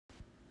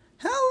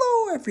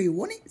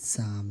everyone, it's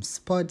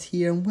Spud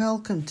here and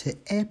welcome to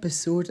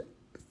episode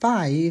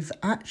 5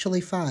 of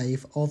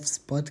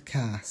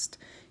SpuddCast.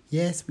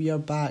 Yes, we are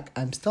back.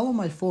 I'm still on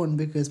my phone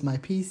because my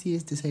PC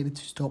has decided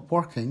to stop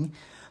working,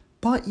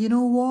 but you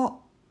know what?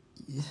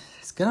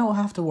 It's gonna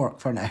have to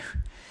work for now.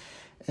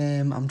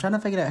 I'm trying to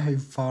figure out how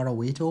far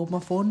away to hold my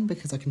phone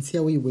because I can see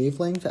a wee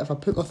wavelength. If I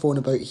put my phone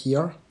about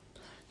here,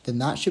 then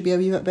that should be a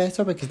wee bit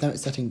better because now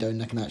it's sitting down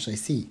and I can actually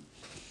see.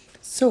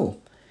 So,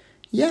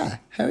 yeah,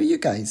 how are you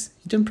guys?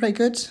 You doing pretty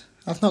good?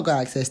 I've not got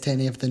access to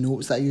any of the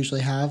notes that I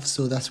usually have,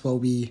 so this will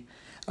be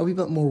a wee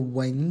bit more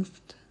wing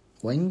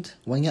it.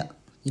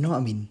 You know what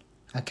I mean?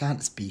 I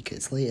can't speak,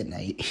 it's late at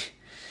night.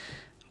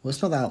 Well,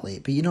 it's not that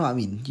late, but you know what I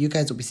mean. You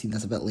guys will be seeing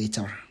this a bit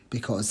later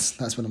because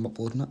that's when I'm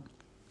uploading it.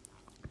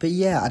 But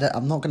yeah,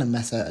 I'm not going to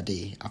miss out a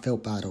day. I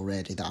felt bad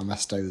already that I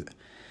missed out.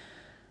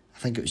 I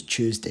think it was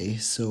Tuesday,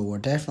 so we're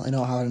definitely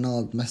not having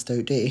another missed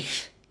out day.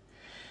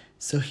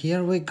 So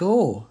here we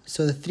go.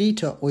 So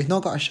we've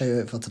not got a shout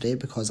out for today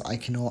because I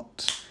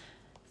cannot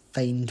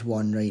find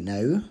one right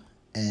now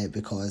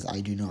because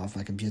I do not have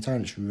my computer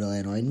and it's really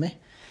annoying me.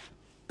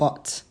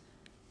 But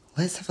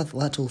let's have a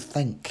little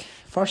think.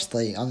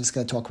 Firstly, I'm just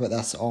going to talk about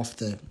this off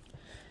the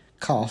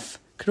cuff.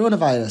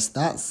 Coronavirus,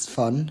 that's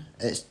fun.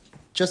 It's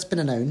just been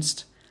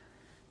announced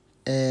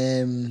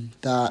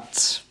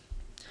that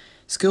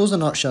schools are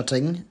not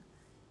shutting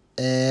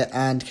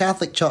and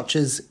Catholic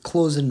churches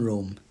close in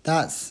Rome.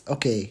 That's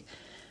okay.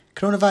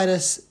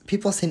 Coronavirus,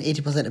 people are saying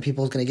 80% of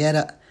people are going to get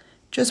it.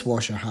 Just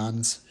wash your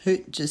hands.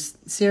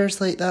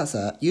 Seriously, that's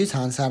it. Use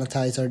hand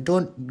sanitizer.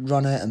 Don't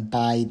run out and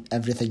buy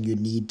everything you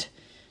need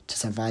to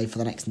survive for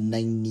the next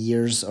 9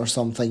 years or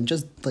something.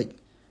 Just,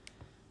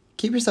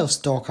 keep yourself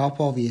stock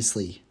up,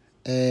 obviously.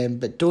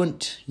 But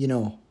don't,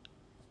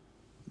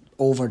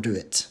 overdo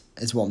it,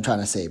 is what I'm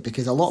trying to say.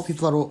 Because a lot of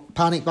people are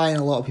panic buying,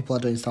 a lot of people are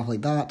doing stuff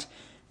like that.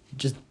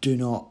 Just do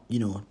not,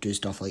 do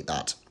stuff like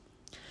that.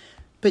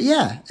 But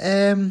yeah,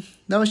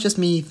 that was just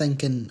me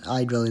thinking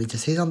I'd really need to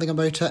say something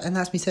about it, and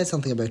that's me said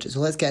something about it. So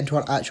let's get into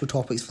our actual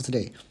topics for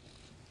today.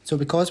 So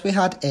because we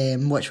had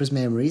M, which was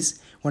memories,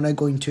 we're now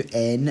going to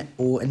N,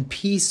 O, and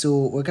P.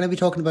 So we're going to be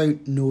talking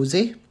about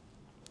nosy.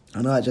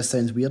 I know that just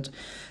sounds weird,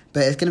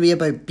 but it's going to be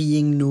about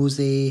being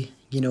nosy,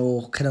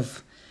 kind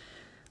of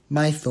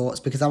my thoughts,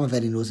 because I'm a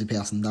very nosy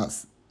person.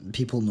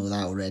 People know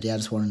that already. I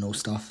just want to know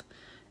stuff.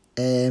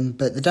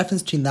 But the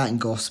difference between that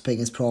and gossiping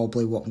is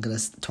probably what I'm going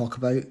to talk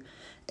about.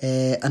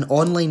 An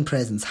online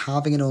presence,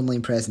 having an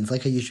online presence,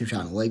 like a YouTube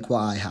channel, like what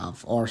I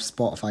have, or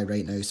Spotify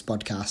right now,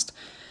 SpuddCast,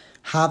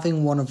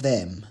 having one of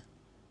them,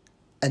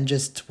 and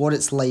just what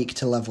it's like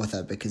to live with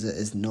it, because it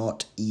is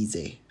not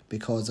easy,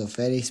 because of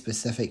very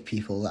specific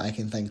people that I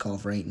can think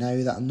of right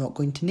now that I'm not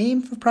going to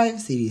name for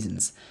privacy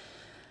reasons.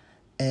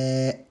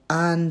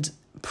 And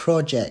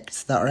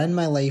projects that are in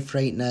my life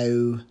right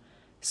now,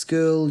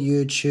 school,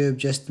 YouTube,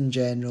 just in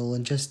general,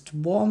 and just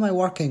what am I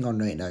working on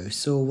right now.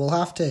 So we'll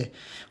have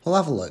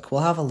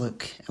a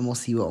look and we'll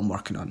see what I'm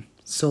working on.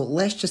 So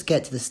let's just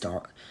get to the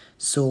start.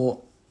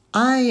 So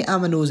I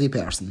am a nosy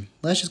person.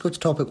 Let's just go to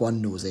topic 1,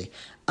 nosy.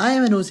 I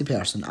am a nosy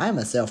person. I am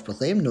a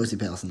self-proclaimed nosy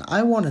person.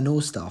 I want to know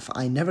stuff.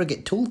 I never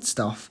get told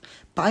stuff,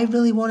 but I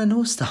really want to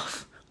know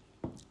stuff.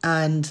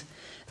 And it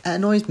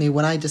annoys me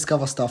when I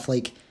discover stuff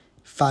like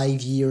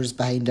 5 years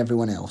behind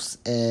everyone else.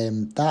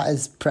 That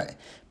is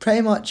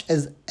pretty much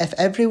as if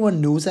everyone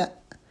knows it.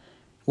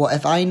 Well,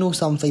 if I know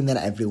something, then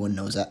everyone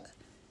knows it.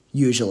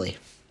 Usually.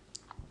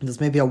 There's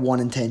maybe a 1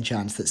 in 10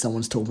 chance that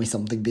someone's told me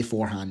something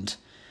beforehand.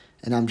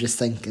 And I'm just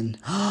thinking,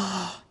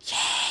 oh,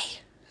 yay!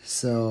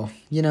 So,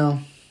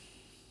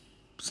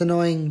 it's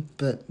annoying,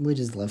 but we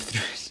just live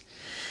through it.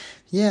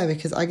 Yeah,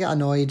 because I get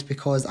annoyed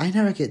because I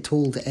never get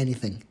told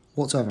anything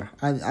whatsoever.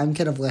 I'm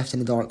kind of left in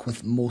the dark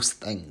with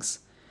most things.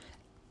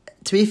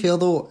 To be fair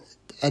though,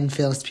 in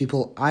fairness to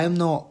people, I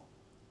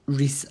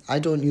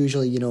don't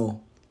usually,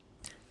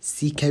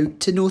 seek out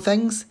to know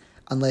things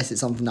unless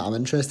it's something that I'm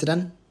interested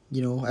in.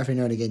 Every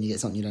now and again you get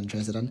something you're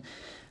interested in.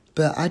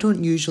 But I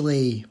don't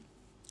usually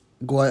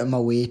go out of my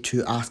way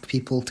to ask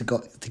people to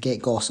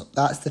get gossip.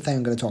 That's the thing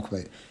I'm going to talk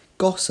about.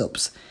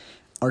 Gossips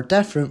are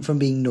different from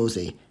being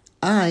nosy.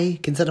 I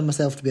consider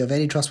myself to be a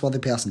very trustworthy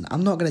person.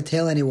 I'm not going to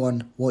tell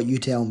anyone what you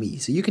tell me.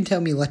 So you can tell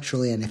me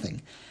literally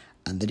anything.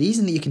 And the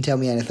reason that you can tell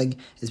me anything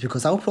is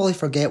because I'll probably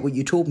forget what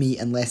you told me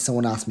unless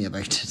someone asks me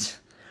about it.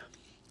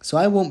 So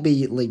I won't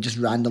be just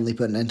randomly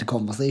putting it into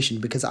conversation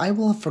because I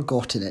will have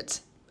forgotten it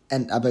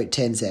in about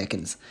 10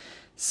 seconds.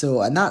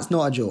 So, and that's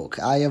not a joke.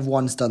 I have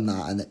once done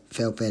that and it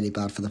felt very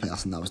bad for the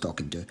person that I was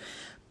talking to.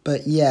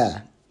 But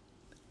yeah,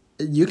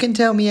 you can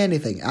tell me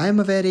anything. I'm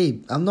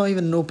not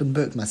even an open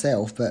book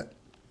myself, but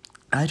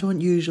I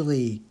don't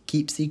usually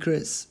keep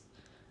secrets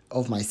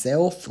of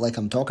myself, like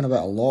I'm talking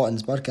about a lot in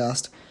this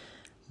podcast.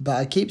 But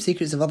I keep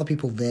secrets of other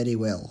people very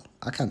well.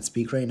 I can't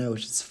speak right now,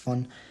 which is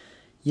fun.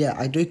 Yeah,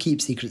 I do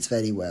keep secrets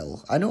very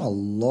well. I know a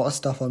lot of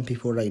stuff on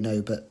people right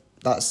now, but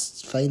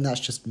that's fine. That's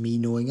just me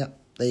knowing it.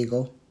 There you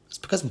go. It's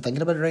because I'm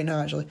thinking about it right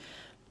now, actually.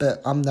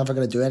 But I'm never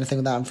going to do anything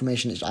with that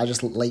information. I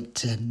just like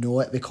to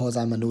know it because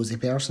I'm a nosy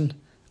person.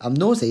 I'm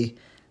nosy,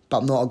 but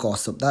I'm not a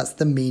gossip. That's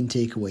the main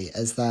takeaway,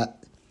 is that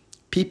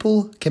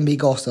people can be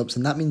gossips,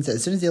 and that means that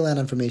as soon as they learn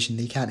information,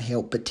 they can't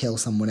help but tell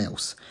someone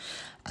else.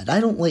 And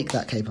I don't like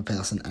that type of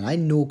person, and I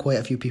know quite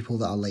a few people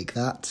that are like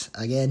that.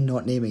 Again,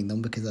 not naming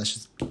them because that's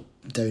just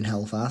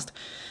downhill fast.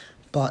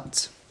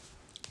 But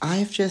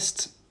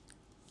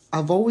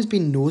I've always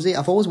been nosy.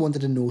 I've always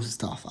wanted to know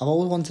stuff. I've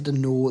always wanted to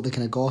know the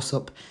kind of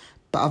gossip,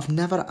 but I've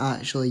never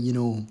actually,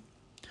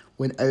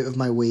 went out of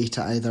my way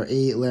to either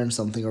A, learn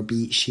something, or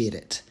B, share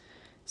it.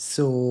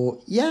 So,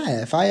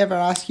 yeah, if I ever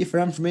ask you for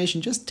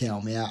information, just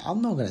tell me.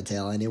 I'm not going to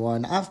tell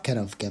anyone. I've kind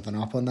of given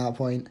up on that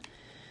point.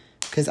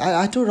 Because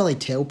I don't really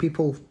tell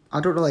people.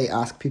 I don't really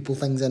ask people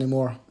things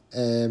anymore.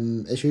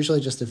 It's usually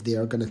just if they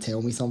are going to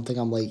tell me something,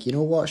 I'm like, you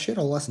know what, sure,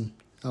 I'll listen.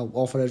 I'll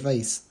offer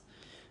advice.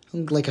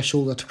 I'm like a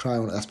shoulder to cry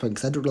on at this point,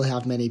 because I don't really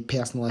have many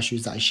personal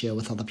issues that I share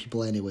with other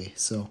people anyway.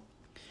 So,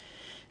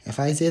 if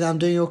I say that I'm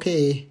doing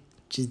okay,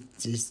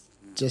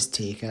 just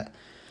take it.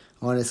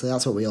 Honestly,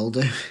 that's what we all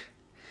do.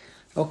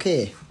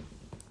 Okay,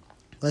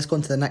 let's go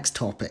on to the next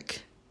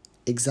topic.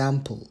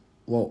 Example.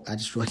 Well, I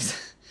just wrote...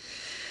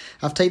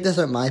 I've typed this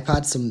out on my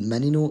iPad, some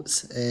mini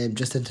notes,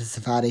 just into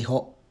Safari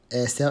hot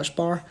search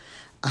bar,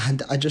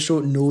 and I just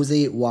wrote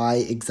nosy, why,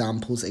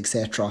 examples,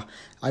 etc.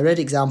 I read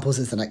examples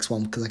as the next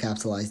one because I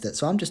capitalised it,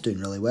 so I'm just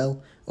doing really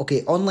well.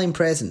 Okay, online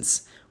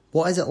presence.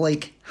 What is it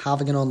like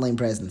having an online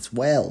presence?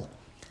 Well,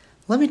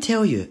 let me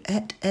tell you,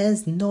 it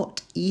is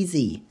not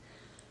easy.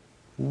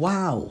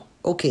 Wow.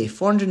 Okay,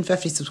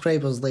 450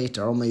 subscribers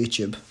later on my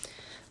YouTube,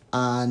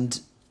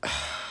 and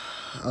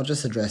I'll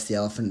just address the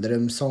elephant in the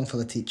room. Song for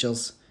the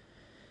teachers.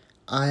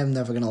 I am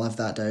never going to live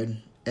that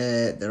down.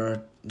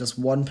 There's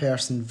one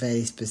person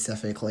very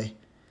specifically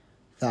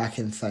that I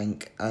can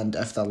think, and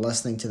if they're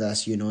listening to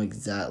this, you know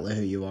exactly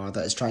who you are,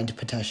 that is trying to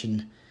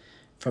petition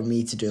for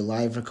me to do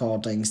live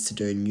recordings, to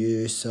do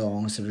new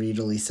songs, to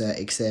re-release it,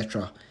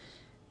 etc.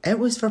 It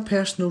was for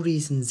personal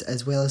reasons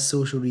as well as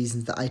social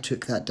reasons that I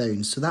took that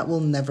down, so that will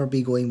never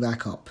be going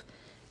back up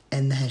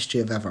in the history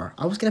of ever.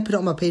 I was going to put it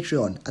on my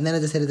Patreon, and then I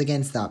decided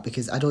against that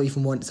because I don't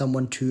even want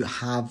someone to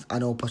have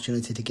an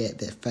opportunity to get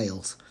the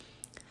files.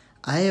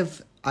 I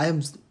have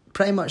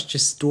pretty much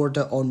just stored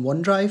it on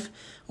OneDrive,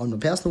 on my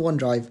personal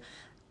OneDrive,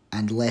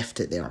 and left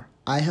it there.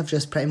 I have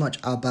just pretty much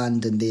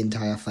abandoned the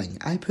entire thing.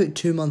 I put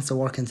 2 months of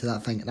work into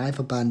that thing, and I've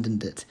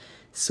abandoned it.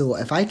 So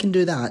if I can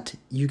do that,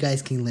 you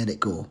guys can let it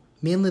go.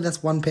 Mainly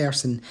this one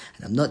person,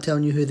 and I'm not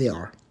telling you who they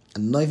are.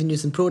 I'm not even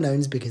using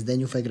pronouns because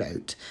then you'll figure it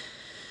out.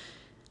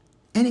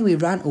 Anyway,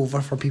 rant over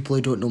for people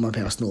who don't know my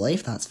personal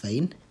life, that's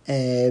fine.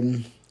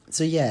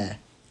 So yeah,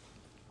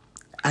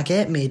 I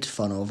get made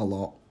fun of a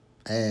lot.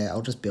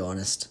 I'll just be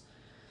honest.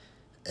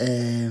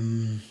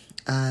 And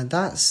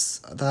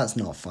that's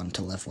not fun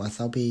to live with.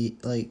 I'll be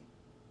like,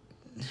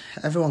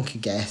 everyone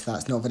could guess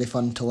that's not very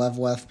fun to live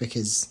with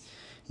because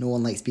no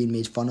one likes being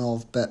made fun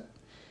of, but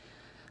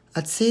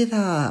I'd say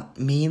that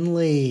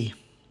mainly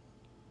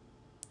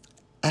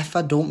if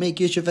I don't make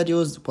YouTube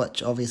videos,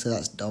 which obviously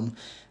that's dumb,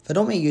 if I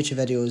don't make YouTube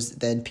videos,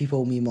 then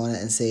people meme on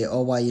it and say,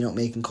 oh, why are you not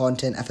making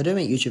content? If I do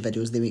make YouTube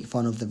videos, they make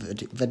fun of the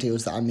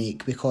videos that I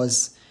make,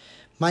 because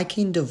my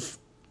kind of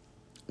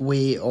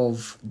way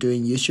of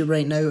doing YouTube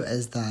right now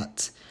is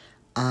that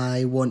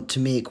I want to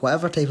make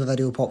whatever type of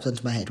video pops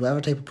into my head,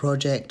 whatever type of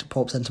project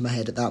pops into my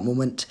head at that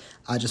moment,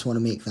 I just want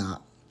to make that.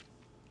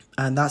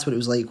 And that's what it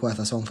was like with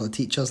A Song for the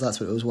Teachers, that's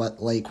what it was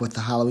like with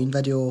the Halloween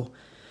video,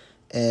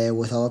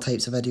 with other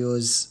types of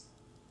videos.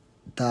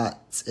 That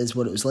is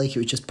what it was like. It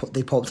was just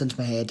they popped into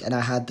my head, and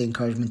I had the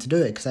encouragement to do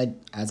it, because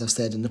as I've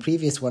said in the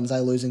previous ones, I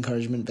lose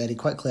encouragement very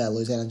quickly, I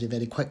lose energy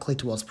very quickly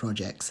towards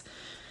projects.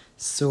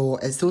 So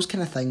it's those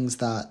kind of things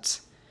that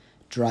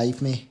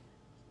drive me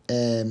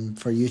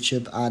for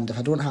YouTube, and if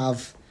I don't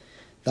have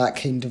that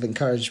kind of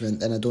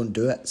encouragement, then I don't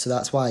do it. So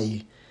that's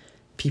why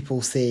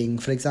people saying,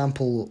 for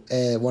example,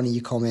 one of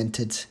you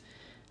commented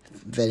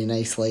very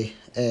nicely,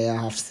 I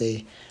have to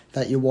say,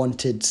 that you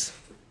wanted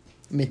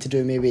me to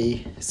do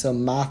maybe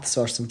some maths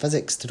or some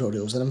physics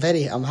tutorials, and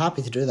I'm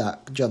happy to do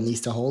that during the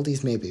Easter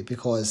holidays maybe,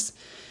 because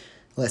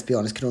let's be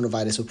honest,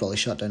 coronavirus will probably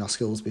shut down our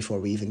schools before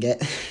we even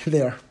get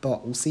there,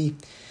 but we'll see.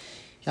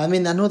 I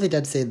mean, I know they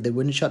did say they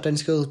wouldn't shut down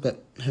schools,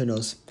 but who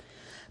knows.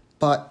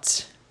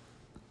 But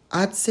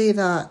I'd say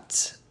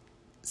that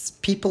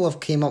people have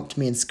came up to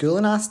me in school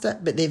and asked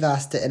it, but they've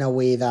asked it in a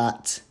way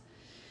that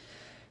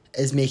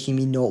is making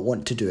me not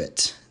want to do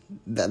it.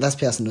 This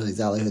person knows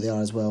exactly who they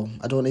are as well.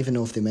 I don't even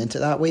know if they meant it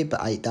that way,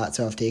 but that's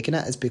how I've taken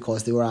it, is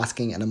because they were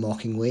asking in a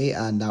mocking way,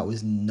 and that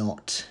was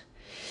not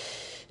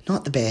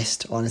the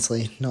best,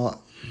 honestly. Not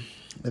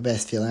the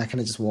best feeling. I kind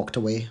of just walked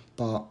away,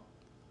 but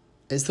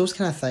it's those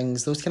kind of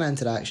things, those kind of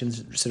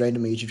interactions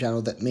surrounding my YouTube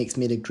channel that makes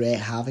me regret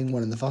having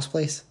one in the first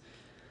place.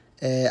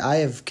 I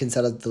have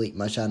considered deleting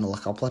my channel a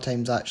couple of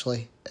times,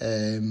 actually.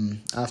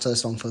 After The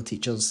Song for the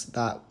Teachers,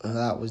 that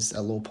was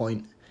a low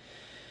point.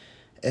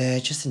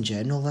 Just in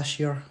general this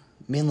year,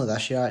 mainly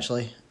this year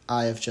actually,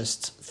 I have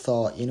just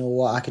thought, you know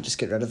what, I could just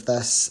get rid of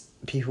this.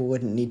 People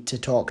wouldn't need to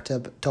talk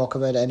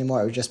about it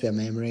anymore. It would just be a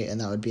memory,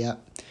 and that would be it.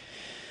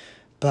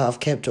 But I've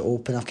kept it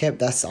open.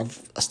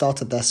 I've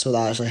started this so that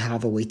I actually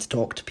have a way to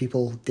talk to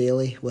people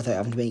daily without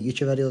having to make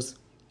YouTube videos.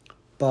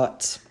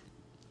 But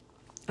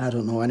I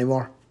don't know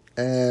anymore.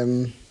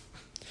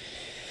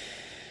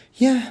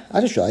 Yeah,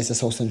 I just realised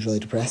this all sounds really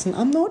depressing.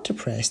 I'm not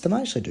depressed. I'm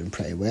actually doing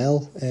pretty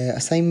well.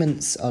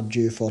 Assignments are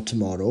due for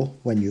tomorrow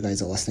when you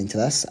guys are listening to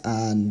this,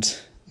 and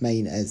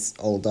mine is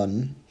all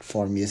done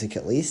for music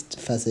at least.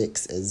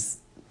 Physics is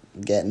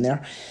getting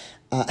there.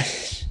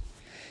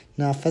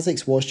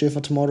 Physics was due for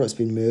tomorrow. It's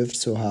been moved,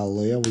 so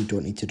hallelujah. We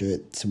don't need to do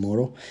it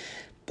tomorrow.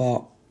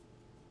 But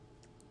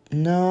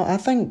no, I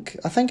think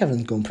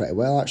everything's going pretty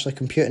well actually.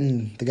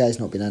 Computing, the guy's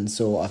not been in,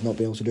 so I've not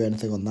been able to do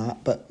anything on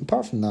that. But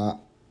apart from that,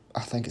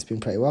 I think it's been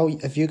pretty well.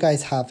 If you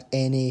guys have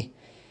any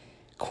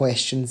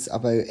questions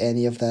about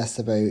any of this,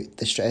 about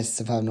the stress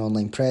of having an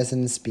online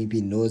presence, me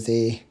being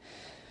nosy,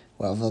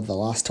 whatever the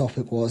last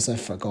topic was, I've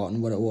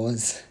forgotten what it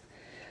was.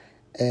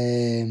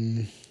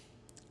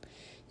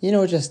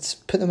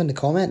 Just put them in the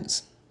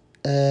comments.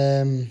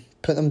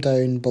 Put them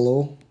down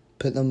below.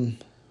 Put them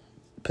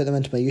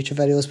into my YouTube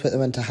videos. Put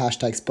them into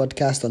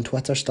 #SpuddCast on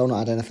Twitter. Still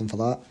not had anything for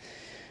that.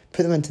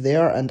 Put them into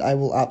there and I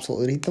will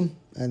absolutely read them.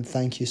 And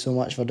thank you so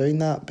much for doing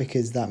that,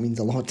 because that means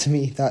a lot to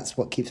me. That's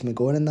what keeps me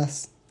going in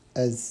this,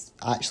 is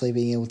actually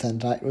being able to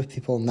interact with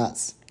people, and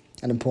that's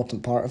an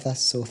important part of this.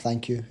 So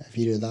thank you if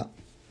you do that.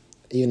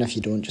 Even if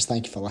you don't, just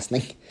thank you for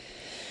listening.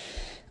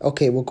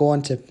 Okay, we'll go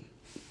on to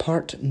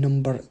part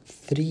number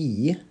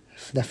 3,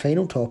 the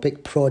final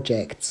topic,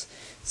 projects.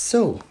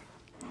 So,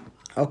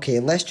 okay,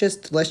 let's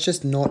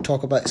just not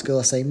talk about school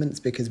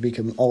assignments, because we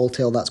can all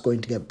tell that's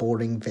going to get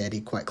boring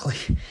very quickly.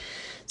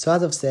 So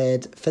as I've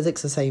said,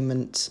 physics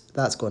assignment,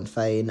 that's going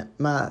fine.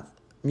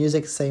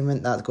 Music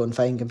assignment, that's going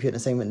fine. Computer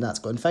assignment, that's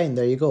going fine.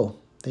 There you go.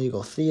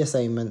 3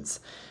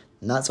 assignments.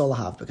 And that's all I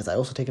have, because I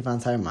also take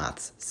advanced higher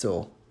maths.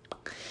 So,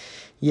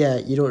 yeah,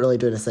 you don't really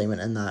do an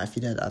assignment in that. If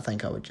you did, I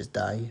think I would just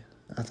die.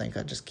 I think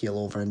I'd just keel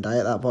over and die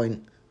at that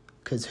point.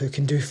 Because who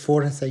can do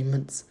 4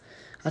 assignments?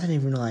 I didn't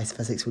even realise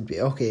physics would be...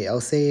 Okay,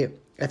 I'll say,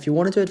 if you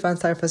want to do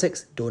advanced higher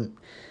physics, don't.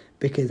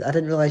 Because I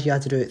didn't realise you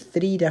had to do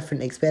 3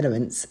 different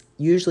experiments,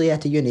 usually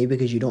at a uni,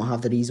 because you don't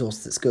have the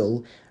resources at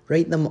school.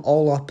 Write them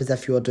all up as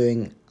if you were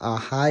doing a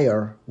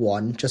higher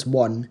one, just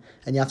one,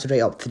 and you have to write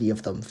up 3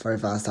 of them for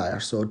advanced higher.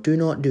 So do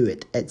not do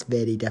it. It's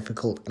very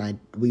difficult, and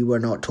we were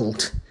not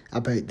told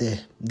about the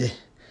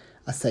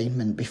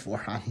assignment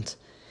beforehand.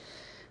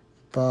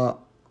 But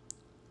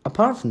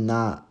apart from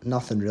that,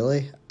 nothing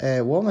really.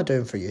 What am I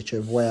doing for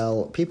YouTube?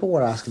 Well, people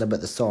were asking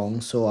about the song,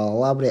 so I'll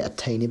elaborate a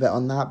tiny bit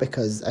on that,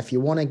 because if you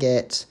want to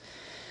get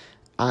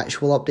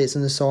actual updates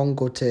on the song,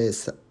 go to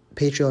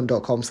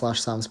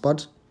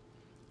patreon.com/samspud.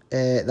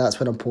 That's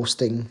when I'm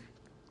posting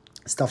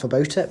stuff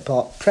about it,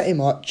 but pretty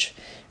much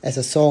it's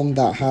a song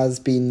that has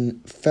been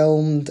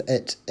filmed.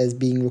 It is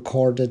being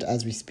recorded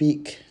as we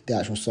speak, the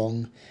actual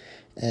song.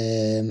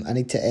 I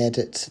need to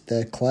edit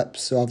the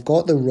clips, so I've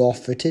got the raw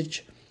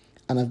footage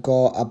and I've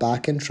got a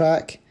backing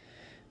track,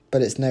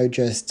 but it's now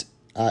just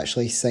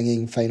actually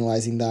singing,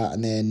 finalising that,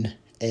 and then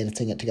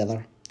editing it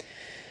together.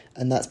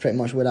 And that's pretty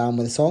much where I am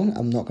with the song.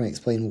 I'm not going to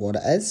explain what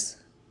it is,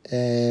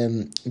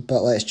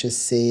 but let's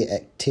just say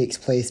it takes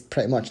place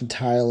pretty much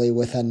entirely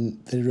within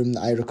the room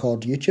that I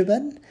record YouTube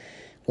in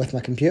with my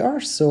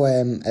computer. So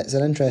it's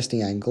an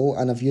interesting angle,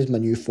 and I've used my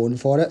new phone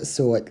for it,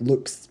 so it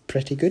looks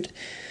pretty good.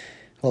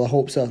 Well, I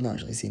hope so. I've not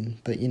actually seen,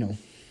 but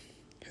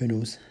who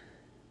knows.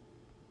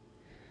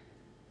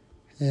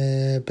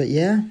 But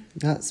yeah,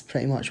 that's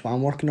pretty much what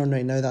I'm working on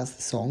right now. That's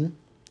the song.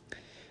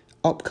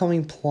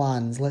 Upcoming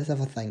plans, let's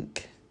have a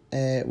think.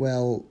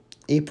 Well,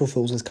 April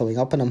Fool's is coming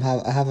up, and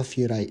I have a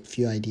few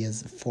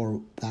ideas for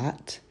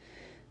that,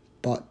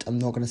 but I'm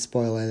not going to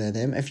spoil any of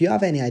them. If you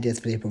have any ideas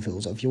for April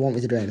Fool's, or if you want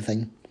me to do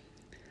anything,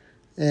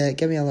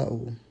 give me a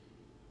little...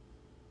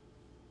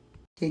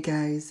 Hey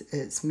guys,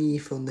 it's me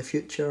from the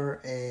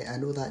future. I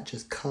know that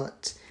just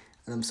cut,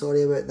 and I'm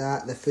sorry about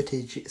that. The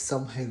footage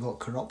somehow got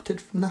corrupted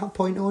from that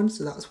point on,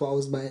 so that's what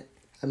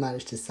I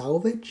managed to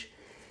salvage.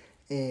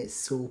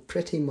 So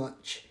pretty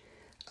much,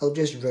 I'll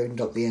just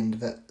round up the end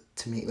of it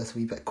to make this a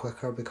wee bit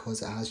quicker,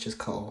 because it has just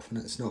cut off, and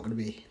it's not going to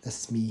be...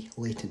 This is me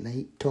late at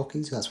night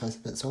talking, so that's why it's a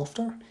bit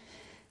softer.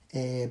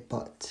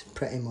 But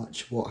pretty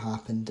much what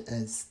happened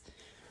is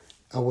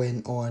I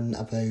went on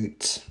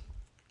about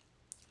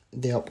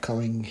the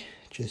upcoming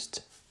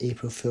just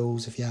April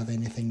Fools. If you have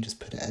anything, just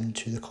put it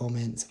into the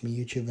comments of my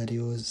YouTube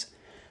videos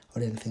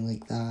or anything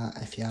like that.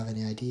 If you have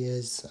any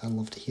ideas, I'd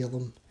love to hear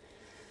them.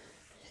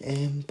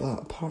 But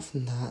apart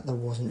from that, there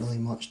wasn't really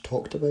much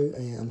talked about.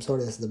 I'm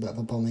sorry this is a bit of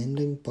a bum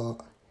ending, but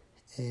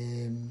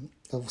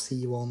I'll see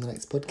you all in the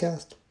next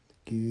podcast.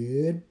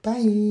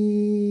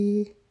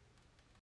 Goodbye.